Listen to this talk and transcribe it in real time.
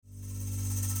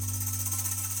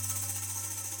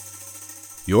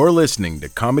You're listening to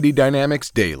Comedy Dynamics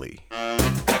Daily. But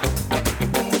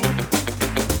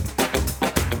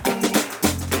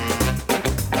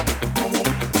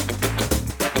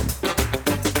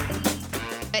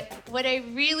what I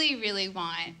really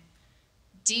want,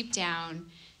 deep down,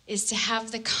 is to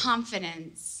have the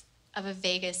confidence of a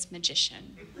Vegas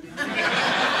magician.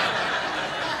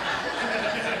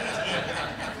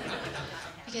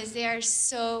 Because they are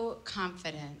so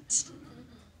confident.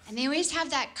 And they always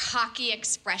have that cocky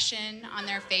expression on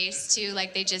their face, too,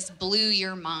 like they just blew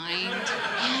your mind.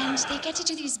 And they get to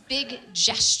do these big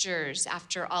gestures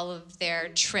after all of their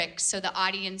tricks so the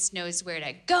audience knows where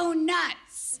to go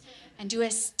nuts and do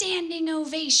a standing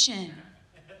ovation.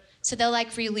 So they'll,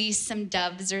 like, release some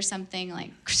doves or something,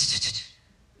 like...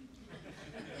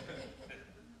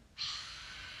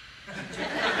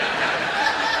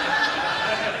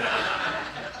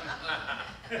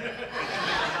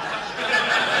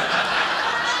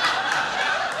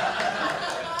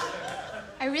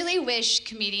 I really wish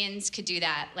comedians could do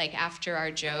that, like, after our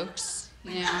jokes,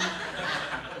 you know?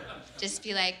 Just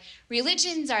be like,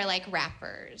 religions are like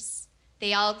rappers.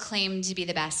 They all claim to be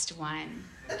the best one.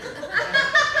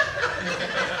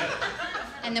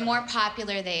 And the more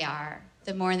popular they are,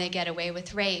 the more they get away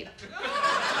with rape.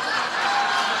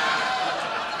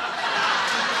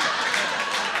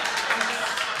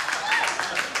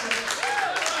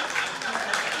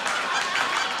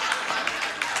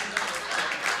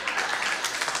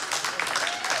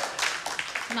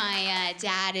 My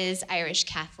dad is Irish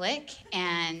Catholic,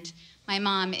 and my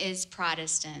mom is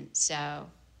Protestant, so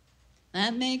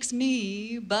that makes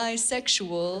me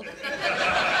bisexual.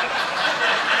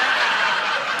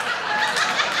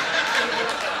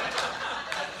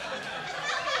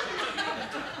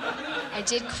 I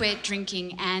did quit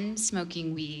drinking and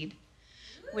smoking weed,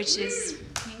 which is,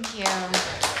 thank you,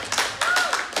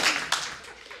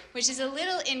 which is a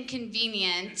little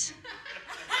inconvenient.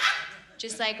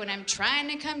 Just like when I'm trying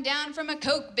to come down from a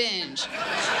Coke binge.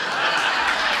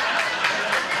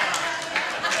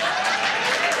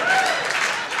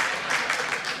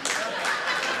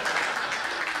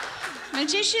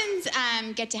 Magicians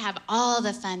get to have all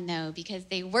the fun, though, because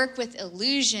they work with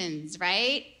illusions,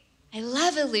 right? I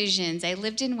love illusions. I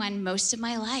lived in one most of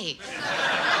my life.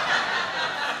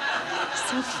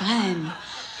 So fun.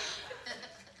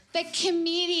 But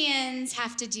comedians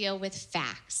have to deal with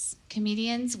facts.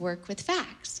 Comedians work with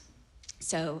facts.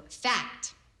 So,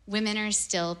 fact, women are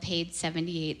still paid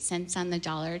 78 cents on the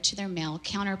dollar to their male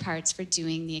counterparts for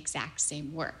doing the exact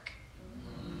same work.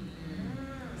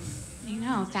 I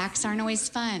know, facts aren't always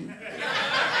fun.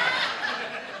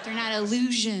 They're not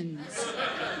illusions.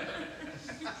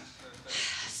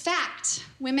 Fact,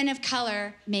 women of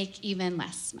color make even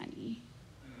less money.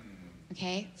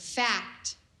 Okay?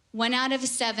 Fact. 1 out of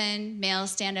 7 male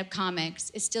stand-up comics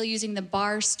is still using the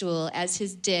bar stool as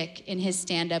his dick in his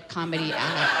stand-up comedy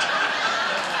act.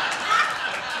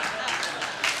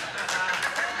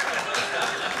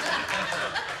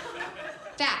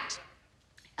 Fact.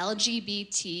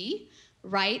 LGBT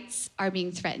rights are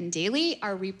being threatened daily.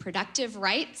 Our reproductive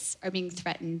rights are being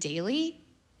threatened daily.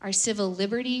 Our civil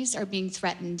liberties are being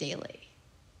threatened daily.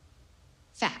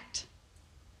 Fact.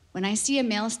 When I see a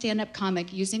male stand-up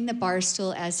comic using the bar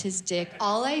stool as his dick,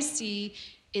 all I see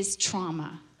is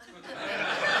trauma.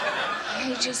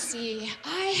 I just see,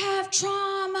 I have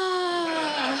trauma.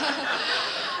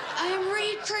 I'm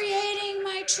recreating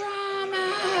my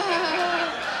trauma.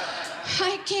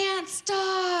 I can't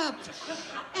stop.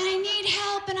 And I need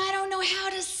help, and I don't know how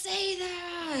to say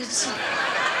that.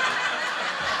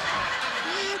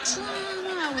 I have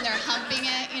trauma. When they're humping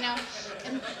it, you know.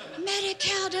 And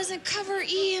Medi-Cal doesn't cover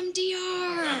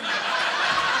EMDR.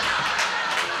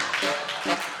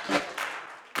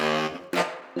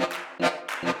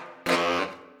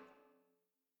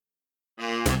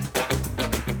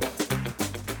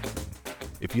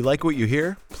 If you like what you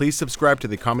hear, please subscribe to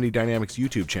the Comedy Dynamics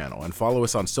YouTube channel and follow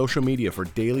us on social media for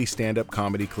daily stand-up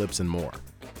comedy clips and more.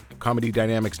 Comedy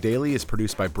Dynamics Daily is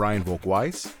produced by Brian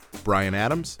Volk-Weiss, Brian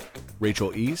Adams,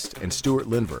 Rachel East, and Stuart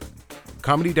Lindver.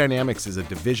 Comedy Dynamics is a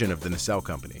division of the Nacelle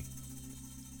Company.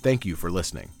 Thank you for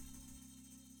listening.